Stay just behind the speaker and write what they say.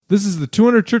This is the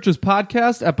 200 Churches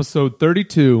Podcast, episode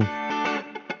 32.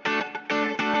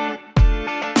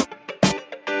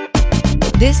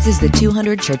 This is the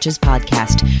 200 Churches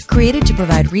Podcast, created to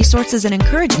provide resources and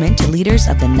encouragement to leaders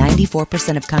of the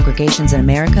 94% of congregations in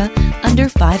America under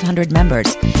 500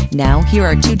 members. Now, here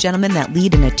are two gentlemen that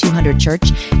lead in a 200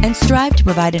 church and strive to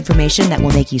provide information that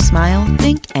will make you smile,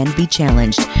 think, and be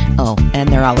challenged. Oh, and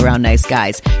they're all around nice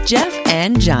guys, Jeff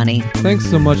and Johnny. Thanks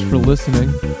so much for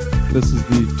listening. This is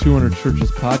the 200 Churches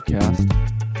Podcast.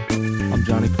 I'm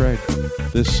Johnny Craig.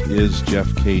 This is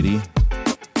Jeff Cady.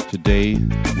 Today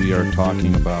we are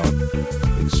talking about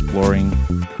exploring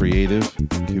creative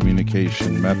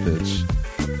communication methods.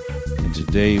 And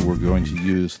today we're going to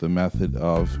use the method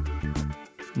of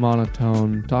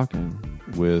Monotone talking.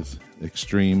 With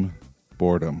extreme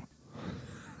boredom.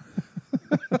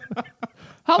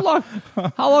 How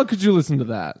long could you listen to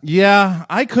that? Yeah,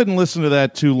 I couldn't listen to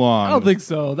that too long. I don't think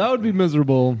so. That would be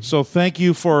miserable. So thank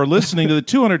you for listening to the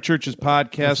 200 Churches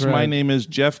Podcast. That's right. My name is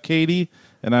Jeff Cady,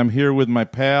 and I'm here with my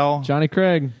pal, Johnny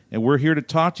Craig. And we're here to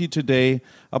talk to you today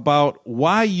about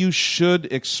why you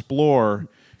should explore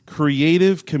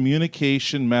creative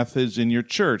communication methods in your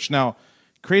church. Now,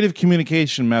 creative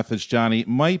communication methods, Johnny,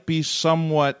 might be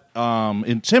somewhat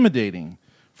intimidating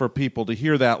for people to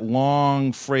hear that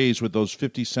long phrase with those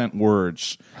 50-cent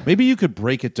words. Maybe you could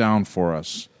break it down for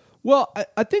us. Well,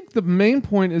 I think the main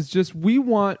point is just we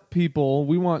want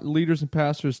leaders and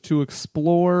pastors to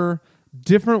explore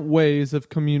different ways of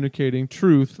communicating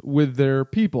truth with their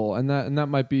people, and that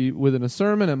might be within a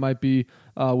sermon, it might be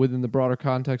within the broader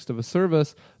context of a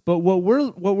service. But what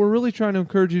we're really trying to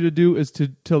encourage you to do is to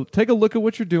take a look at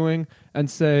what you're doing and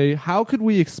say, how could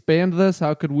we expand this?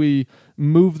 How could we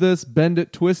move this, bend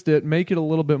it, twist it, make it a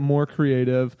little bit more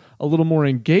creative, a little more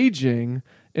engaging,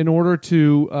 in order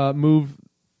to move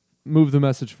the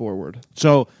message forward?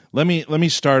 So let me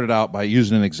start it out by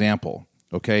using an example.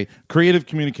 Okay, creative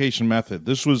communication method.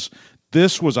 This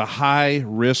was a high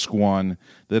risk one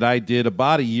that I did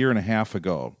about a year and a half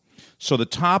ago. So the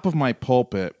top of my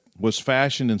pulpit was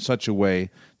fashioned in such a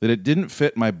way that it didn't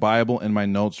fit my Bible and my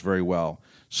notes very well.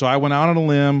 So I went out on a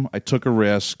limb, I took a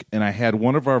risk, and I had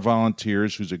one of our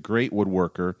volunteers, who's a great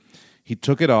woodworker, he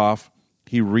took it off,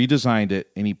 he redesigned it,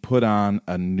 and he put on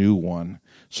a new one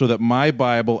so that my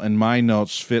Bible and my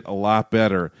notes fit a lot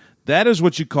better. That is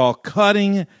what you call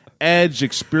cutting edge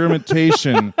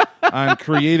experimentation on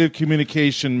creative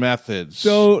communication methods.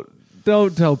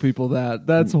 Don't tell people that.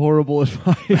 That's horrible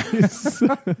advice.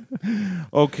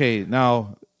 Okay,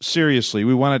 now, seriously,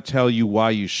 we want to tell you why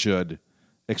you should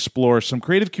explore some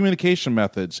creative communication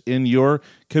methods in your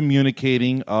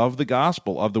communicating of the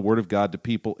gospel, of the Word of God to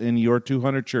people in your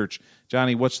 200 church.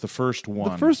 Johnny, what's the first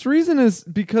one? The first reason is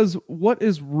because what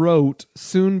is rote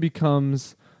soon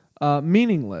becomes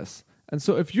meaningless. And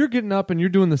so if you're getting up and you're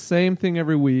doing the same thing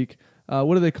every week,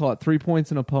 what do they call it? 3 points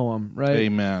in a poem, right?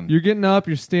 Amen. You're getting up,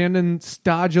 you're standing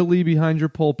stodgily behind your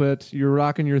pulpit, you're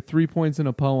rocking your 3 points in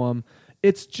a poem.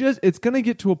 It's going to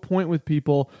get to a point with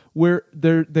people where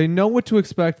they know what to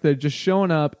expect. They're just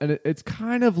showing up, and it's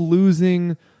kind of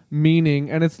losing meaning,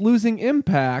 and it's losing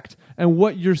impact, and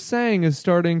what you're saying is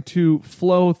starting to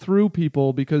flow through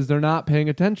people because they're not paying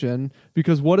attention,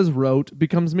 because what is rote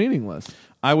becomes meaningless.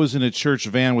 I was in a church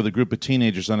van with a group of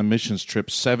teenagers on a missions trip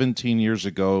 17 years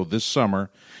ago this summer,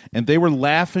 and they were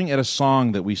laughing at a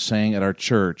song that we sang at our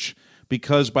church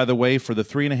because, by the way, for the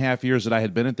 3.5 years that I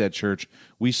had been at that church,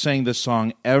 we sang this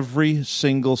song every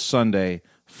single Sunday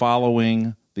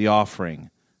following the offering,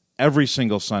 every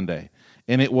single Sunday.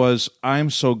 And it was, I'm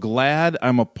so glad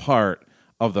I'm a part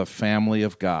of the family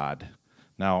of God.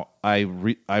 Now, I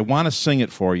want to sing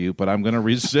it for you, but I'm going to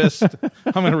resist.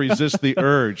 I'm going to resist the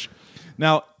urge.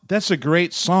 Now, that's a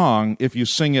great song if you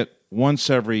sing it once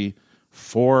every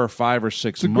 4 or 5 or 6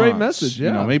 months. It's a great message,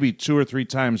 yeah. Maybe 2 or 3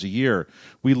 times a year.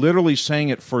 We literally sang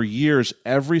it for years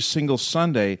every single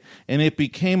Sunday, and it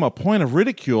became a point of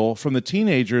ridicule from the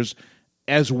teenagers,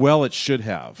 as well it should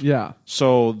have. Yeah.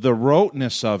 So the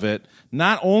roteness of it,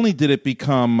 not only did it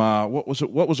become, what was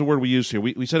the word we used here?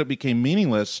 We said it became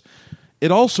meaningless.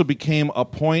 It also became a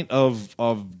point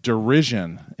of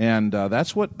derision, and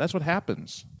that's what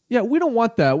happens. Yeah, we don't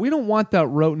want that. We don't want that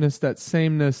roteness, that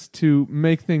sameness to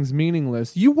make things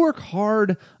meaningless. You work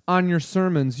hard on your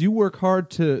sermons. You work hard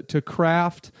to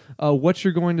craft what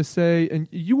you're going to say, and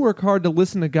you work hard to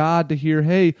listen to God to hear,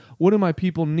 hey, what do my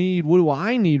people need? What do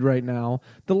I need right now?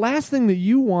 The last thing that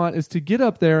you want is to get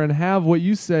up there and have what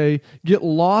you say get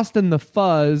lost in the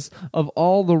fuzz of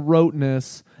all the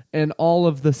roteness and all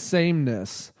of the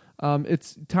sameness.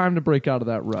 It's time to break out of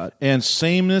that rut. And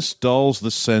sameness dulls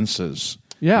the senses.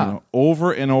 Yeah.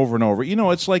 Over and over and over.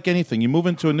 It's like anything. You move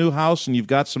into a new house and you've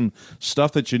got some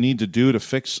stuff that you need to do to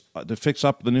fix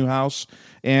up the new house,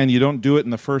 and you don't do it in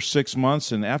the first 6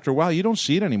 months, and after a while you don't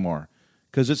see it anymore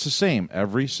because it's the same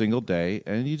every single day,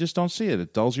 and you just don't see it.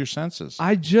 It dulls your senses.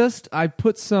 I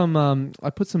put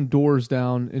some doors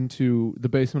down into the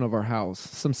basement of our house,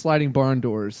 some sliding barn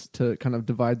doors to kind of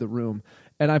divide the room.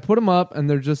 And I put them up, and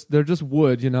they're just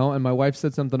wood, And my wife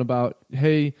said something about,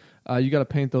 hey, you got to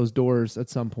paint those doors at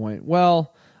some point.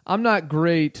 Well, I'm not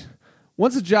great.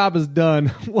 Once the job is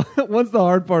done, once the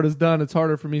hard part is done, it's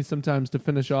harder for me sometimes to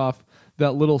finish off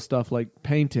that little stuff like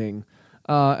painting.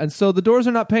 And so the doors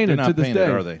are not painted to this day.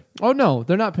 Are they? Oh no,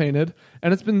 they're not painted.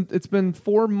 And it's been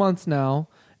 4 months now.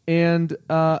 And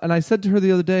I said to her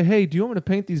the other day, hey, do you want me to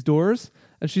paint these doors?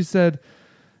 And she said,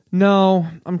 no,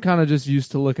 I'm kind of just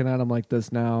used to looking at them like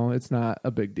this now. It's not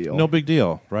a big deal. No big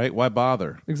deal, right? Why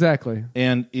bother? Exactly.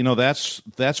 And that's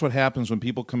what happens when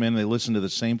people come in and they listen to the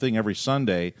same thing every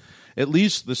Sunday, at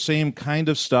least the same kind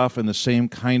of stuff in the same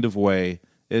kind of way.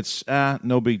 It's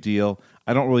no big deal.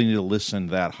 I don't really need to listen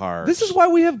that hard. This is why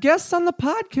we have guests on the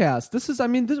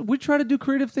podcast. We try to do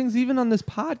creative things even on this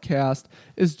podcast,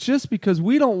 is just because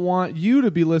we don't want you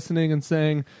to be listening and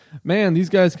saying, man, these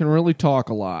guys can really talk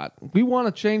a lot. We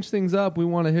want to change things up. We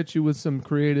want to hit you with some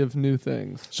creative new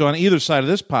things. So on either side of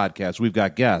this podcast, we've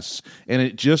got guests, and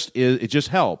it just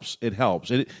helps. It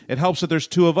helps. It helps that there's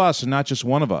two of us and not just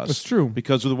one of us. That's true.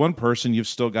 Because with one person, you've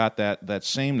still got that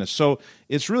sameness. So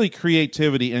it's really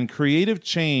creativity and creative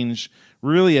change.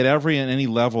 Really, at every and any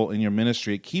level in your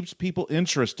ministry, it keeps people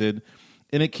interested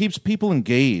and it keeps people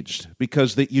engaged,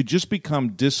 because you just become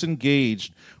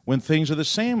disengaged when things are the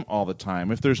same all the time.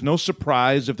 If there's no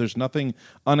surprise, if there's nothing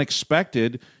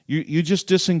unexpected, you just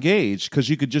disengage because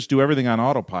you could just do everything on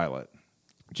autopilot.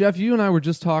 Jeff, you and I were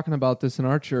just talking about this in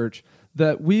our church,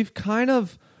 that we've kind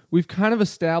of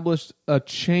established a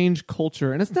change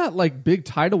culture. And it's not like big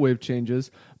tidal wave changes,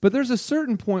 but there's a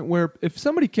certain point where if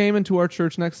somebody came into our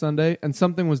church next Sunday and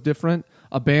something was different,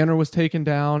 a banner was taken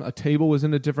down, a table was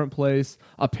in a different place,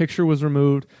 a picture was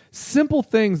removed, simple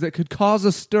things that could cause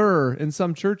a stir in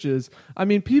some churches. I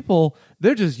mean, people,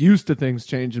 they're just used to things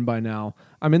changing by now.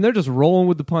 I mean, they're just rolling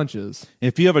with the punches.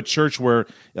 If you have a church where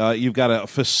you've got a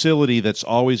facility that's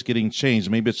always getting changed,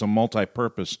 maybe it's a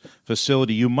multi-purpose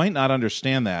facility, you might not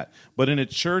understand that. But in a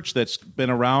church that's been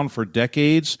around for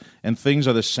decades and things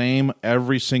are the same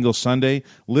every single Sunday,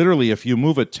 literally if you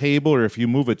move a table or if you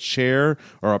move a chair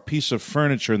or a piece of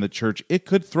furniture in the church, it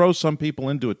could throw some people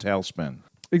into a tailspin.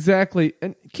 Exactly.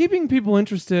 And keeping people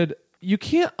interested, you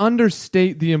can't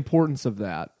understate the importance of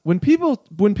that. When people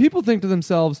think to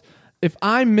themselves, if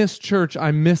I miss church, I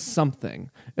miss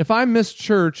something. If I miss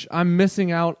church, I'm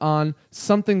missing out on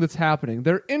something that's happening.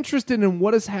 They're interested in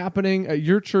what is happening at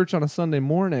your church on a Sunday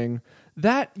morning.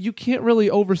 That you can't really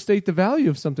overstate the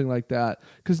value of something like that,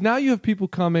 because now you have people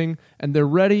coming and they're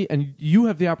ready, and you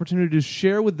have the opportunity to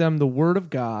share with them the Word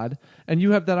of God, and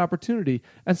you have that opportunity.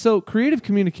 And so creative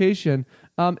communication,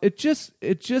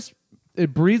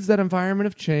 it breeds that environment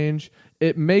of change.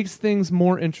 It makes things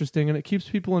more interesting, and it keeps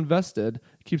people invested.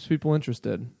 It keeps people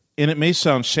interested. And it may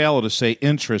sound shallow to say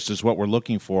interest is what we're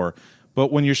looking for, but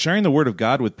when you're sharing the Word of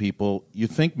God with people, you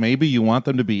think maybe you want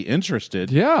them to be interested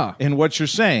in what you're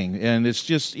saying. And it's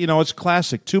just, it's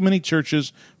classic. Too many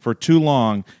churches for too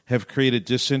long have created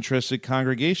disinterested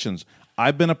congregations.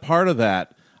 I've been a part of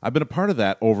that.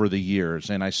 Over the years,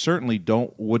 and I certainly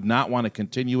would not want to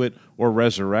continue it or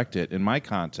resurrect it in my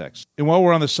context. And while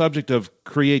we're on the subject of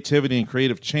creativity and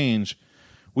creative change,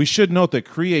 we should note that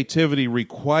creativity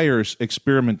requires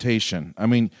experimentation. I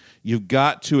mean, you've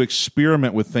got to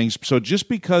experiment with things. So just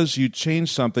because you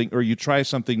change something or you try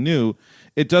something new,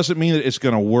 it doesn't mean that it's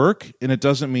going to work, and it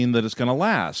doesn't mean that it's going to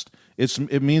last.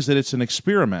 It means that it's an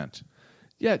experiment.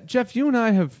 Yeah, Jeff, you and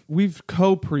I we've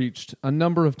co-preached a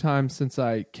number of times since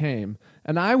I came,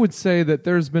 and I would say that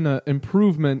there's been an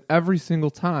improvement every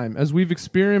single time as we've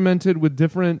experimented with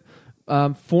different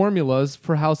formulas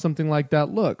for how something like that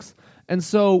looks. And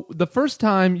so the first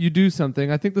time you do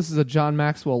something, I think this is a John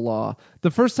Maxwell law,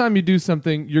 the first time you do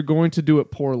something, you're going to do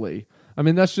it poorly. I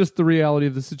mean, that's just the reality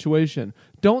of the situation.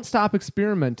 Don't stop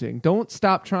experimenting. Don't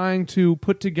stop trying to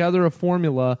put together a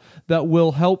formula that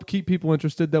will help keep people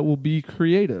interested, that will be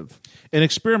creative. And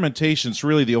experimentation is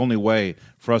really the only way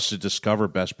for us to discover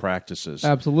best practices.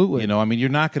 Absolutely. You're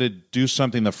not going to do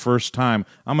something the first time.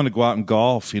 I'm going to go out and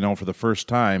golf, for the first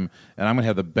time, and I'm going to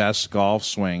have the best golf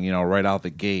swing, right out the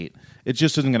gate. It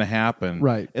just isn't going to happen.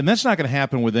 Right. And that's not going to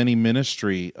happen with any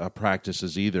ministry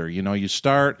practices either. You know,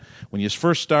 when you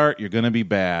first start, you're going to be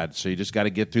bad. So you just got to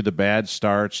get through the bad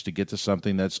starts to get to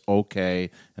something that's okay,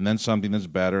 and then something that's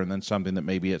better, and then something that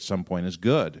maybe at some point is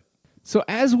good. So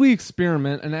as we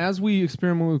experiment, and as we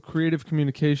experiment with creative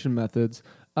communication methods,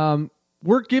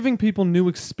 we're giving people new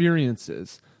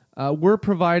experiences. We're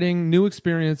providing new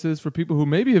experiences for people who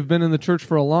maybe have been in the church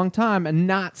for a long time and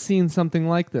not seen something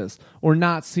like this or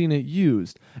not seen it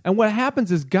used. And what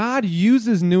happens is God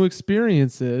uses new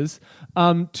experiences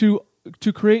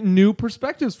to create new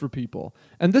perspectives for people.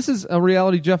 And this is a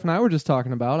reality Jeff and I were just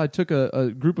talking about. I took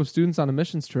a group of students on a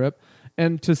missions trip,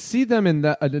 and to see them in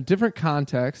a different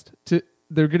context,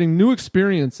 they're getting new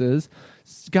experiences.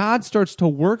 God starts to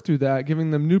work through that,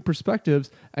 giving them new perspectives,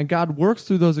 and God works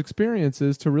through those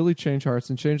experiences to really change hearts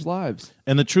and change lives.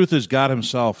 And the truth is, God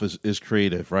himself is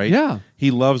creative, right? Yeah.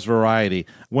 He loves variety.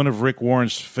 One of Rick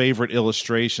Warren's favorite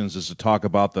illustrations is to talk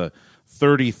about the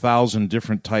 30,000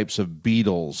 different types of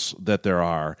beetles that there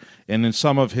are. And in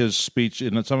some of his speech,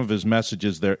 in some of his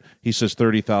messages, he says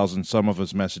 30,000. Some of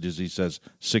his messages, he says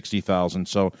 60,000.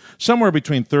 So somewhere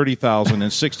between 30,000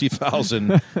 and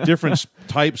 60,000 different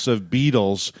types of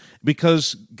beetles,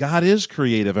 because God is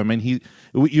creative. I mean,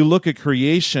 you look at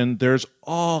creation, there's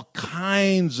all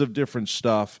kinds of different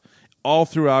stuff all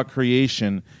throughout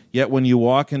creation, yet when you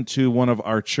walk into one of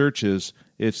our churches,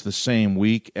 it's the same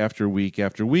week after week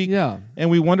after week. Yeah. And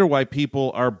we wonder why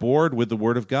people are bored with the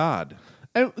Word of God.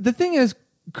 And the thing is,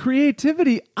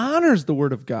 creativity honors the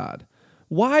Word of God.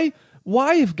 Why,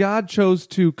 if God chose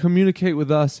to communicate with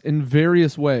us in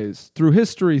various ways, through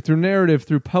history, through narrative,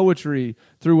 through poetry,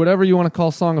 through whatever you want to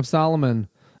call Song of Solomon,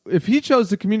 if he chose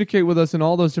to communicate with us in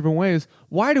all those different ways,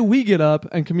 why do we get up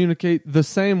and communicate the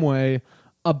same way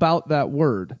about that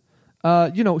word?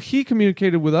 He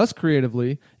communicated with us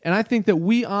creatively, and I think that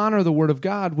we honor the Word of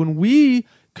God when we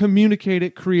communicate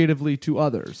it creatively to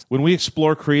others. When we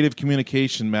explore creative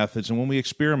communication methods and when we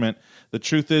experiment, the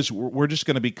truth is we're just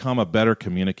going to become a better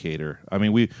communicator. I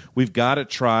mean, we've got to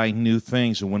try new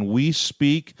things, and when we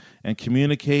speak and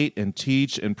communicate and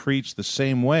teach and preach the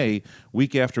same way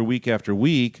week after week after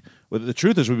week, well, the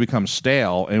truth is we become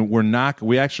stale, and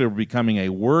we actually are becoming a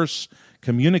worse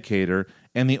communicator.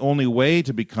 And the only way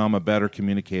to become a better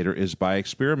communicator is by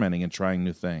experimenting and trying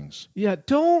new things. Yeah,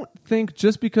 don't think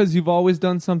just because you've always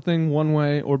done something one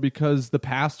way or because the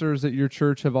pastors at your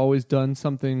church have always done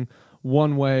something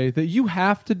one way that you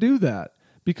have to do that,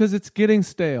 because it's getting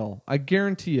stale. I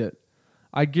guarantee it.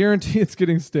 I guarantee it's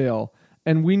getting stale.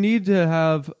 And we need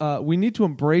to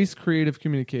embrace creative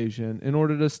communication in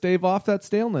order to stave off that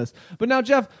staleness. But now,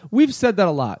 Jeff, we've said that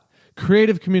a lot.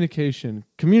 Creative communication,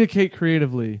 communicate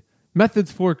creatively.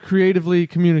 Methods for creatively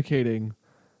communicating.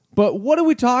 But what are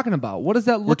we talking about? What does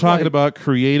that look like? We're talking about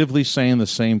creatively saying the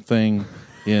same thing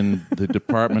in the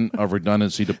Department of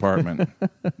Redundancy Department.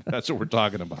 That's what we're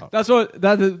talking about. That's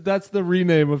the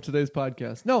rename of today's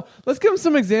podcast. No, let's give them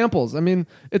some examples. I mean,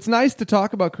 it's nice to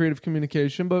talk about creative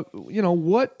communication, but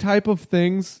what type of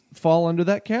things fall under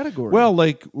that category? Well,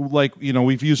 like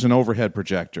we've used an overhead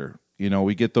projector.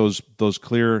 We get those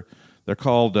clear. They're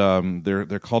called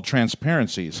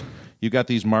transparencies. You got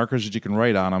these markers that you can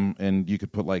write on them, and you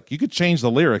could change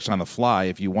the lyrics on the fly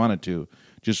if you wanted to.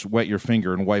 Just wet your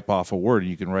finger and wipe off a word,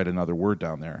 and you can write another word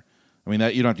down there. I mean,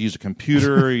 that you don't have to use a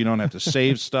computer. You don't have to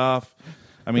save stuff.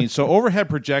 I mean, so overhead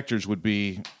projectors would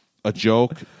be a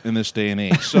joke in this day and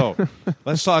age. So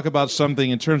let's talk about something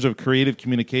in terms of creative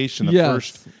communication. The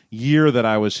first year that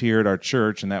I was here at our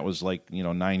church, and that was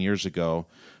 9 years ago,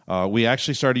 we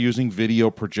actually started using video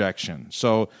projection.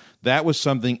 So that was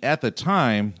something at the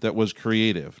time that was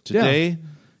creative. Today,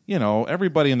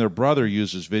 everybody and their brother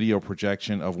uses video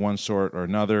projection of one sort or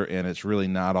another, and it's really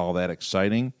not all that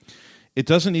exciting. It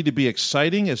doesn't need to be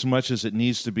exciting as much as it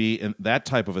needs to be, and that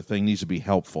type of a thing needs to be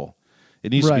helpful.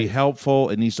 It needs to be helpful.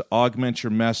 It needs to augment your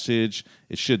message.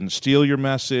 It shouldn't steal your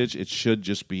message. It should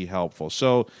just be helpful.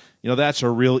 So, that's a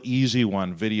real easy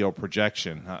one, video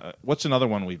projection. What's another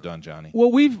one we've done, Johnny?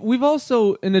 Well, we've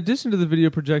also, in addition to the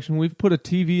video projection, we've put a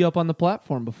TV up on the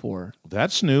platform before.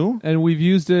 That's new. And we've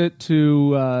used it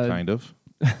to... kind of.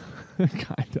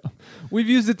 Kind of. We've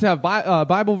used it to have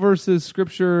Bible verses,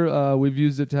 scripture. We've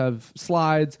used it to have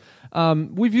slides.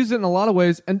 We've used it in a lot of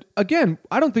ways. And again,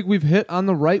 I don't think we've hit on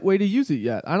the right way to use it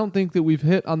yet. I don't think that we've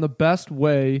hit on the best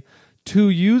way to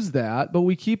use that, but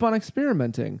we keep on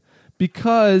experimenting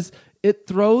because it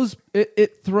throws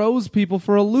people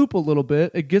for a loop a little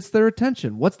bit. It gets their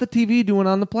attention. What's the TV doing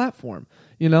on the platform?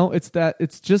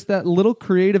 It's just that little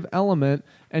creative element,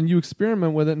 and you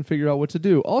experiment with it and figure out what to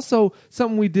do. Also,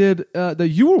 something we did that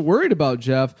you were worried about,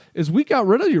 Jeff, is we got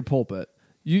rid of your pulpit.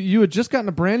 You had just gotten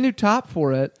a brand new top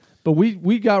for it, but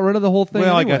we got rid of the whole thing.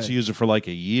 Well, anyway. I got to use it for like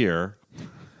a year.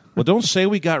 Well, don't say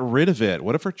we got rid of it.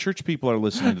 What if our church people are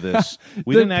listening to this?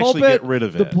 We didn't actually get rid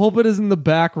of it. The pulpit is in the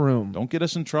back room. Don't get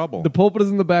us in trouble. The pulpit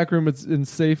is in the back room. It's in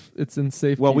safe.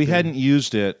 Well, we hadn't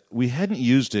used it. We hadn't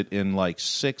used it in like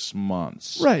 6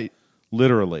 months. Right.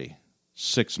 Literally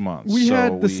 6 months. We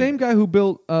had the same guy who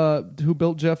built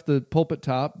Jeff the pulpit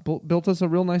top built us a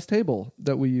real nice table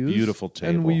that we use. Beautiful table.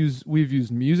 And we've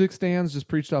used music stands. Just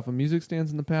preached off of music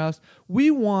stands in the past. We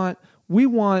want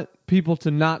people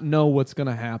to not know what's going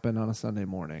to happen on a Sunday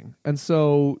morning, and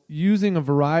so using a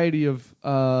variety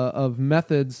of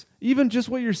methods, even just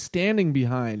what you're standing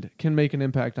behind, can make an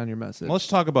impact on your message. Let's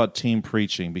talk about team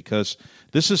preaching, because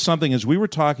this is something, as we were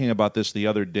talking about this the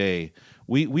other day,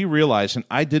 we realized, and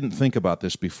I didn't think about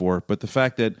this before, but the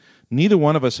fact that neither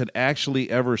one of us had actually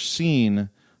ever seen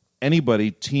anybody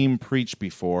team preach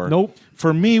before. Nope.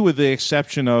 For me, with the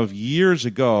exception of years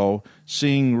ago,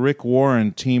 seeing Rick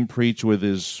Warren team preach with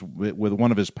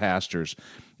one of his pastors.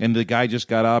 And the guy just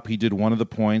got up, he did one of the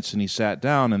points, and he sat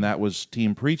down, and that was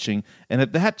team preaching. And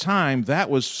at that time,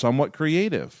 that was somewhat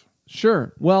creative.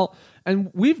 Sure. Well, and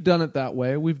we've done it that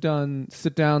way. We've done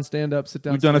sit down, stand up, sit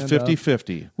down, We've done a stand up.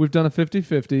 50-50. We've done a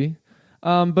 50-50.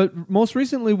 But most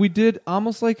recently, we did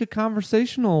almost like a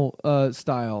conversational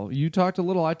style. You talked a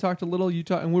little, I talked a little,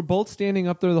 and we're both standing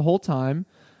up there the whole time.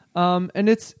 And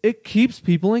it keeps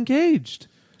people engaged.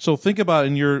 So think about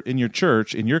in your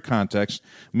church, in your context,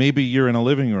 maybe you're in a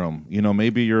living room,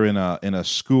 maybe you're in a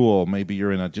school, maybe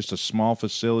you're in just a small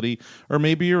facility, or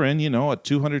maybe you're in, a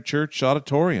 200 church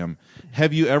auditorium.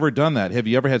 Have you ever done that? Have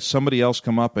you ever had somebody else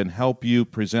come up and help you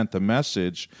present the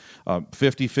message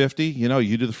 50-50?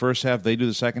 You do the first half, they do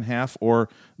the second half, or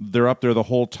they're up there the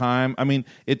whole time? I mean,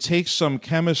 it takes some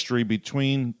chemistry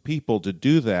between people to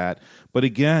do that. But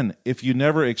again, if you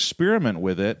never experiment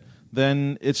with it,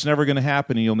 then it's never going to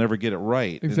happen, and you'll never get it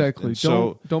right. Exactly.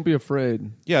 And don't be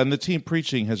afraid. Yeah, and the team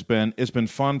preaching it's been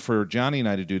fun for Johnny and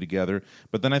I to do together,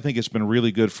 but then I think it's been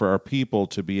really good for our people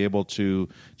to be able to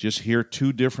just hear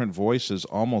two different voices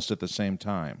almost at the same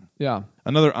time. Yeah.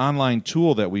 Another online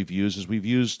tool that we've used is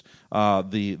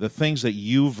the things that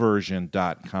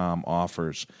YouVersion.com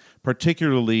offers,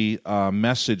 particularly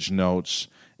message notes,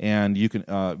 and you can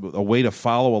a way to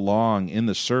follow along in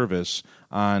the service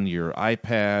on your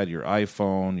iPad, your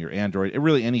iPhone, your Android,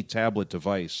 really any tablet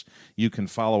device. You can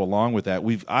follow along with that.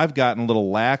 I've gotten a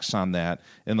little lax on that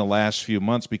in the last few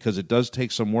months because it does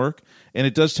take some work, and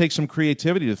it does take some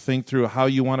creativity to think through how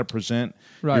you want to present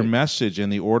your message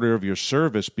and the order of your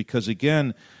service, because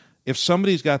again, if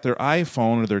somebody's got their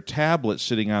iPhone or their tablet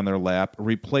sitting on their lap,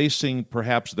 replacing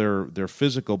perhaps their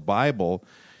physical Bible,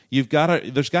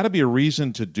 there's got to be a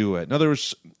reason to do it. In other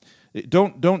words,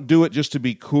 don't do it just to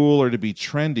be cool or to be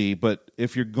trendy, but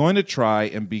if you're going to try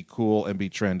and be cool and be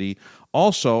trendy,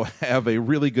 also have a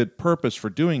really good purpose for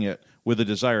doing it with a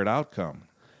desired outcome.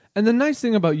 And the nice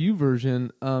thing about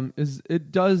YouVersion is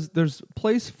there's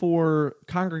place for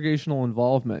congregational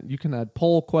involvement. You can add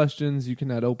poll questions, you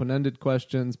can add open-ended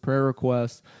questions, prayer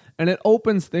requests, and it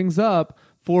opens things up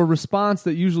for response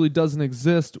that usually doesn't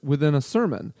exist within a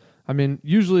sermon. I mean,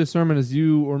 usually a sermon is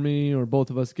you or me or both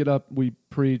of us get up, we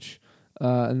preach,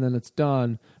 and then it's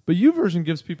done. But YouVersion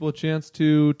gives people a chance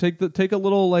to take a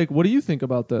little, like, what do you think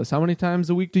about this? How many times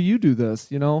a week do you do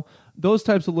this? Those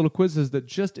types of little quizzes that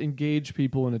just engage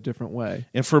people in a different way.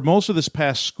 And for most of this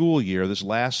last school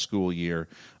year,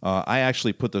 I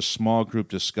actually put the small group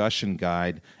discussion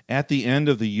guide at the end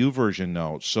of the YouVersion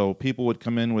notes. So people would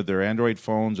come in with their Android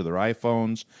phones or their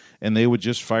iPhones, and they would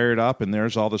just fire it up, and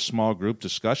there's all the small group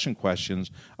discussion questions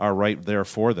are right there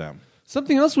for them.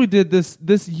 Something else we did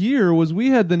this year was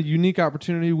we had the unique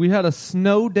opportunity. We had a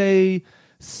snow day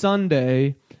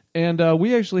Sunday, and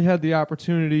we actually had the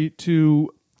opportunity to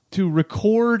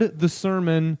record the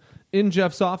sermon in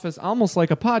Jeff's office, almost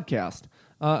like a podcast.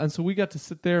 And so we got to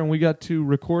sit there and we got to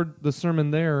record the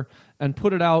sermon there and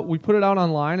put it out. We put it out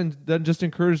online and then just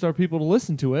encouraged our people to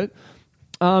listen to it.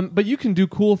 But you can do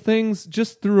cool things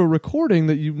just through a recording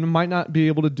that you might not be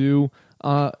able to do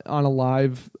on a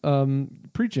live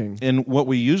preaching. And what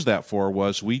we used that for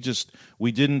was we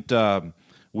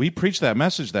preached that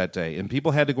message that day, and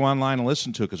people had to go online and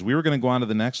listen to it because we were going to go on to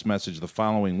the next message the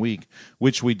following week,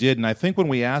 which we did. And I think when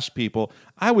we asked people,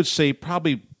 I would say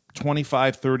probably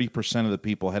 25-30% of the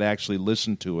people had actually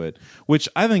listened to it, which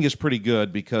I think is pretty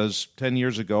good because 10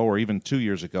 years ago or even 2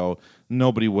 years ago,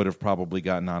 nobody would have probably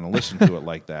gotten on and listened to it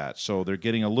like that. So they're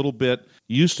getting a little bit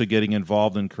used to getting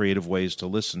involved in creative ways to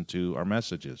listen to our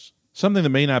messages. Something that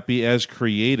may not be as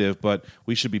creative, but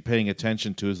we should be paying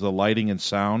attention to is the lighting and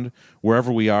sound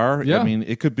wherever we are. Yeah. I mean,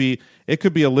 it could be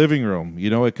a living room,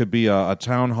 it could be a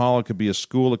town hall, it could be a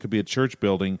school, it could be a church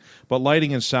building. But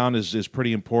lighting and sound is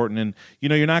pretty important. And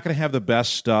you're not going to have the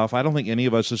best stuff. I don't think any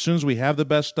of us, as soon as we have the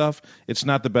best stuff, it's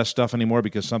not the best stuff anymore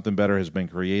because something better has been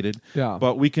created. Yeah.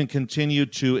 But we can continue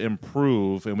to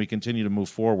improve and we continue to move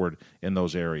forward in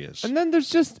those areas. And then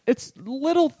it's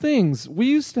little things. We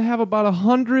used to have about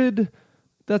 100.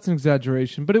 That's an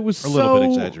exaggeration, but it was a little bit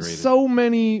exaggerated. So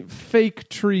many fake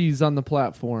trees on the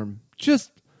platform.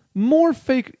 Just more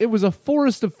fake. It was a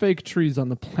forest of fake trees on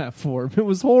the platform. It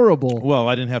was horrible. Well,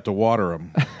 I didn't have to water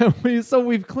them. So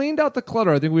we've cleaned out the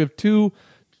clutter. I think we have two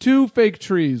fake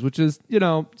trees, which is,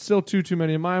 still too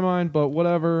many in my mind, but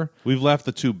whatever. We've left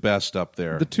the two best up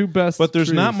there. The two best But there's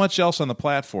trees. not much else on the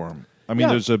platform. I mean,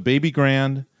 Yeah. There's a baby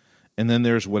grand, and then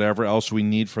there's whatever else we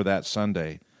need for that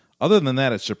Sunday. Other than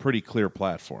that, it's a pretty clear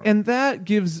platform. And that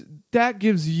gives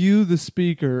you, the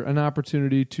speaker, an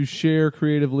opportunity to share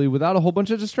creatively without a whole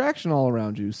bunch of distraction all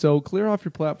around you. So clear off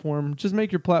your platform. Just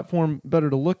make your platform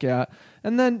better to look at.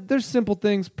 And then there's simple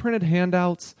things, printed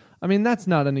handouts. I mean, that's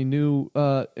not any new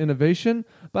innovation,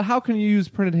 but how can you use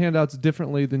printed handouts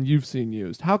differently than you've seen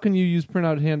used? How can you use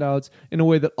printout handouts in a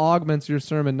way that augments your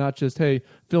sermon, not just, hey,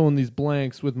 fill in these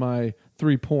blanks with my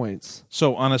 3 points?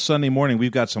 So on a Sunday morning,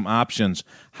 we've got some options.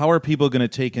 How are people going to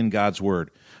take in God's Word?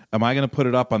 Am I going to put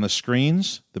it up on the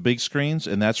screens, the big screens,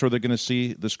 and that's where they're going to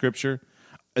see the Scripture?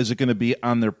 Is it going to be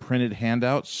on their printed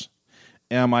handouts?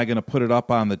 Am I going to put it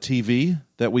up on the TV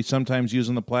that we sometimes use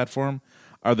on the platform?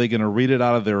 Are they going to read it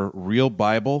out of their real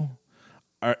Bible?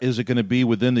 Is it going to be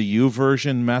within the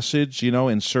YouVersion message,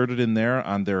 inserted in there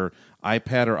on their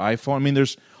iPad or iPhone? I mean,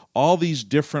 there's all these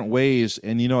different ways,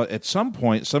 and at some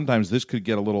point, sometimes this could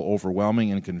get a little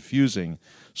overwhelming and confusing.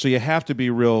 So you have to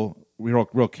be real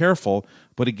careful.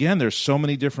 But again, there's so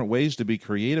many different ways to be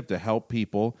creative to help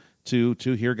people to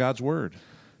hear God's Word.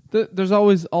 There's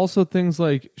always also things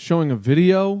like showing a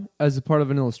video as a part of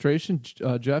an illustration.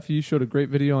 Jeff, you showed a great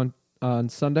video on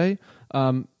Sunday.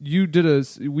 We did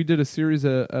a series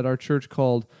at our church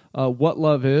called What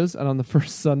Love Is, and on the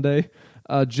first Sunday,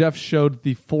 Jeff showed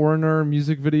the Foreigner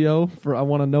music video for I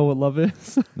Want to Know What Love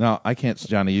Is. No, I can't.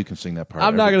 Johnny, you can sing that part.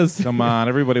 I'm not going to sing. Come on,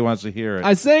 everybody wants to hear it.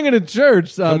 I sang it in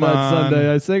church that on.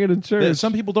 Sunday. I sang it in church.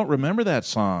 Some people don't remember that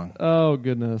song. Oh,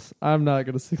 goodness. I'm not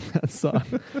going to sing that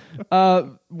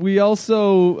song. We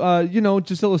also,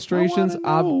 just illustrations.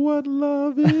 I know what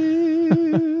love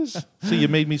is. See, you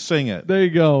made me sing it. There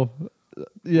you go.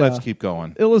 Yeah. Let's keep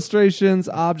going. Illustrations,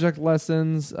 object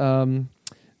lessons.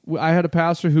 I had a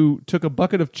pastor who took a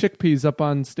bucket of chickpeas up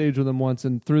on stage with him once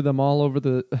and threw them all over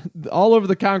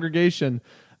the congregation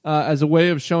as a way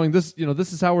of showing this.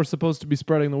 This is how we're supposed to be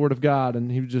spreading the word of God.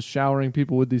 And he was just showering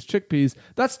people with these chickpeas.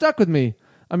 That stuck with me.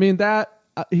 I mean, that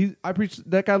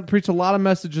guy preached a lot of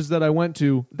messages that I went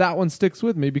to. That one sticks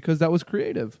with me because that was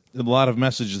creative. A lot of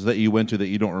messages that you went to that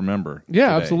you don't remember. Yeah,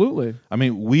 today. absolutely. I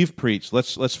mean, we've preached.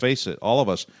 Let's face it, all of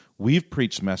us. We've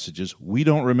preached messages we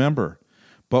don't remember.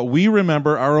 But we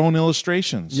remember our own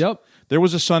illustrations. Yep. There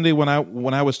was a Sunday when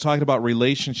I was talking about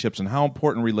relationships and how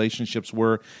important relationships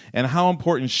were and how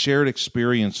important shared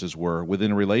experiences were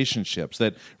within relationships,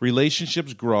 that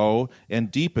relationships grow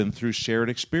and deepen through shared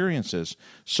experiences.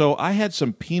 So I had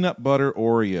some peanut butter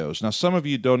Oreos. Now, some of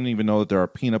you don't even know that there are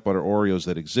peanut butter Oreos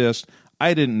that exist.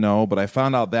 I didn't know, but I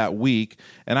found out that week,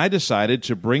 and I decided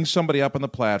to bring somebody up on the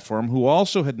platform who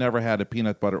also had never had a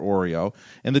peanut butter Oreo,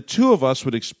 and the two of us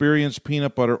would experience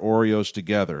peanut butter Oreos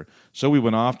together. So we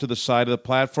went off to the side of the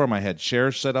platform. I had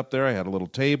chairs set up there. I had a little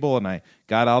table, and I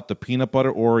got out the peanut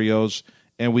butter Oreos,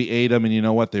 and we ate them, and you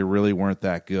know what? They really weren't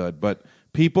that good. But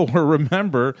people will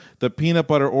remember the peanut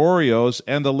butter Oreos,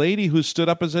 and the lady who stood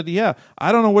up and said, yeah,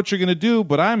 I don't know what you're going to do,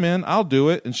 but I'm in. I'll do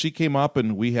it. And she came up,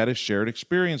 and we had a shared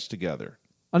experience together.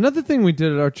 Another thing we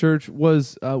did at our church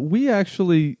was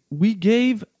we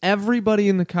gave everybody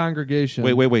in the congregation.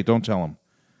 Wait, don't tell them.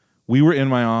 We were in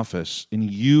my office, and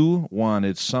you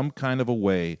wanted some kind of a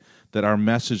way that our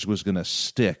message was going to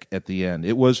stick at the end.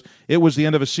 It was the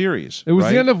end of a series. It was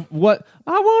right? the end of what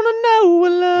I want to know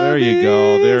what love There you is.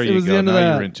 go. There It you was go. the end of Now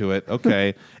that. you're into it.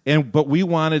 Okay. But we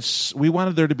wanted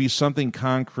there to be something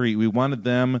concrete. We wanted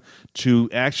them to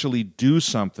actually do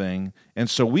something, and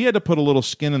so we had to put a little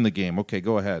skin in the game. Okay,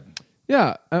 go ahead.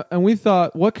 Yeah, and we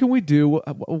thought, what can we do?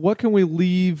 What can we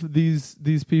leave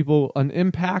these people an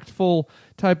impactful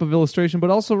type of illustration, but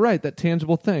also that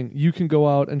tangible thing. You can go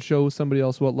out and show somebody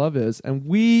else what love is. And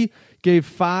we gave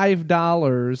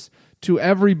 $5 to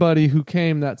everybody who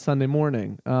came that Sunday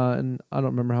morning. And I don't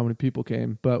remember how many people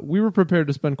came, but we were prepared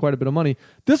to spend quite a bit of money.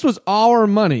 This was our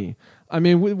money. I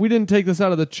mean, we didn't take this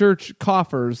out of the church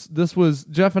coffers. This was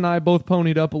Jeff and I both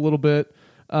ponied up a little bit.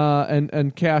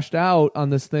 And cashed out on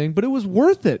this thing, but it was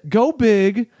worth it. Go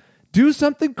big, do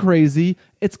something crazy.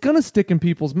 It's going to stick in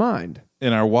people's mind.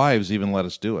 And our wives even let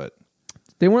us do it.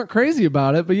 They weren't crazy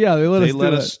about it, but yeah, they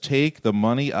let us take the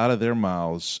money out of their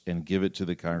mouths and give it to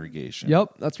the congregation.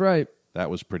 Yep, that's right. That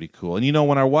was pretty cool. And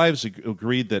when our wives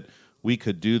agreed that we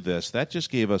could do this, that just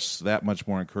gave us that much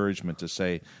more encouragement to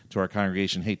say to our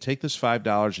congregation, hey, take this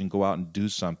 $5 and go out and do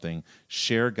something,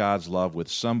 share God's love with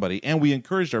somebody. And we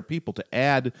encouraged our people to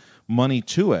add money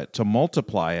to it, to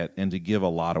multiply it, and to give a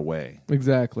lot away.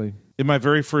 Exactly. In my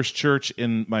very first church,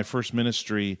 in my first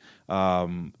ministry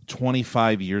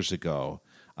 25 years ago,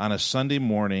 on a Sunday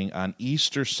morning, on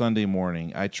Easter Sunday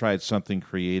morning, I tried something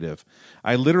creative.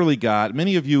 I literally got,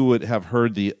 many of you would have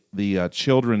heard the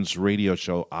children's radio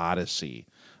show Odyssey,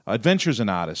 Adventures in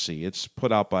Odyssey. It's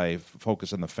put out by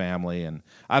Focus on the Family, and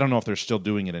I don't know if they're still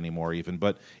doing it anymore even,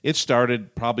 but it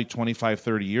started probably 25,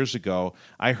 30 years ago.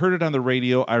 I heard it on the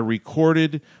radio. I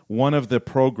recorded one of the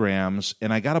programs,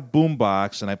 and I got a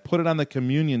boombox, and I put it on the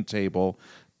communion table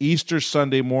Easter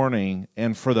Sunday morning,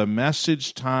 and for the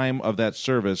message time of that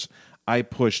service, I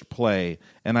pushed play,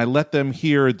 and I let them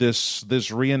hear this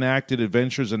reenacted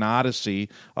Adventures in Odyssey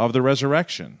of the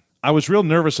resurrection. I was real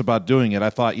nervous about doing it.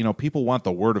 I thought, people want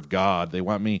the Word of God. They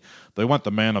want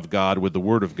the man of God with the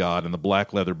Word of God and the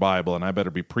black leather Bible, and I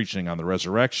better be preaching on the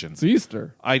resurrection. It's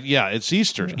Easter. It's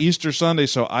Easter, Easter Sunday.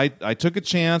 So I took a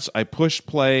chance, I pushed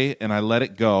play, and I let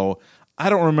it go. I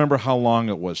don't remember how long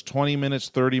it was, 20 minutes,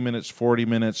 30 minutes, 40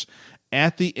 minutes.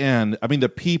 At the end, the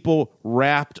people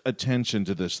wrapped attention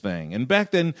to this thing. And back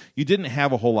then, you didn't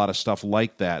have a whole lot of stuff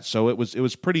like that. So it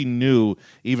was pretty new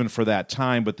even for that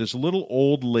time. But this little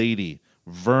old lady,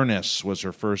 Vernice was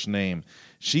her first name,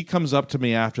 she comes up to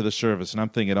me after the service, and I'm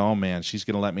thinking, oh, man, she's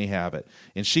going to let me have it.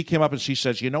 And she came up and she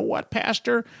says, you know what,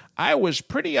 Pastor? I was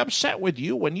pretty upset with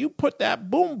you when you put that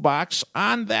boombox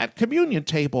on that communion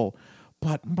table.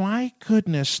 But my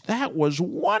goodness, that was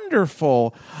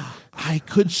wonderful. I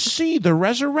could see the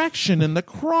resurrection and the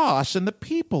cross and the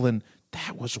people, and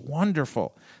that was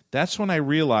wonderful. That's when I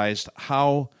realized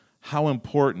how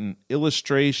important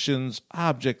illustrations,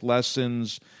 object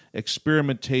lessons,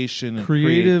 experimentation, and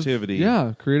creativity.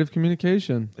 Yeah, creative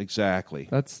communication. Exactly.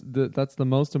 That's the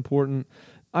most important.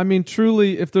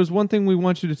 Truly, if there's one thing we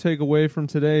want you to take away from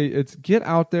today, it's get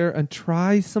out there and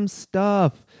try some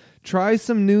stuff. Try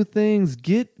some new things.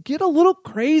 Get a little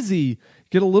crazy.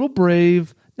 Get a little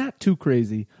brave. Not too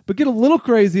crazy, but get a little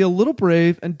crazy, a little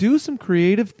brave, and do some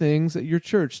creative things at your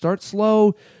church. Start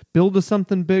slow, build to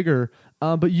something bigger.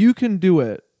 But you can do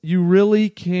it. You really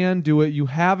can do it. You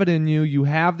have it in you. You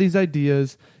have these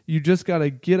ideas. You just got to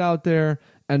get out there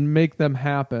and make them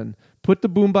happen. Put the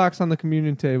boombox on the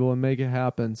communion table and make it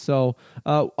happen. So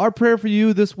our prayer for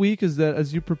you this week is that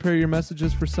as you prepare your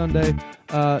messages for Sunday,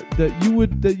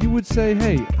 that you would say,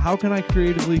 hey, how can I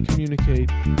creatively communicate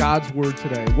God's word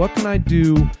today? What can I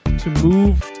do to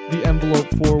move the envelope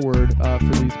forward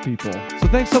for these people? So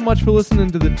thanks so much for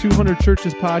listening to the 200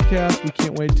 Churches podcast. We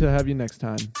can't wait to have you next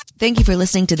time. Thank you for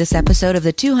listening to this episode of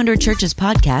the 200 Churches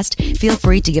podcast. Feel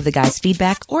free to give the guys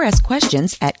feedback or ask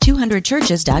questions at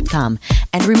 200churches.com.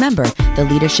 And remember, the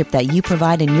leadership that you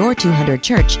provide in your 200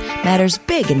 church matters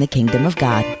big in the kingdom of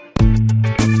God.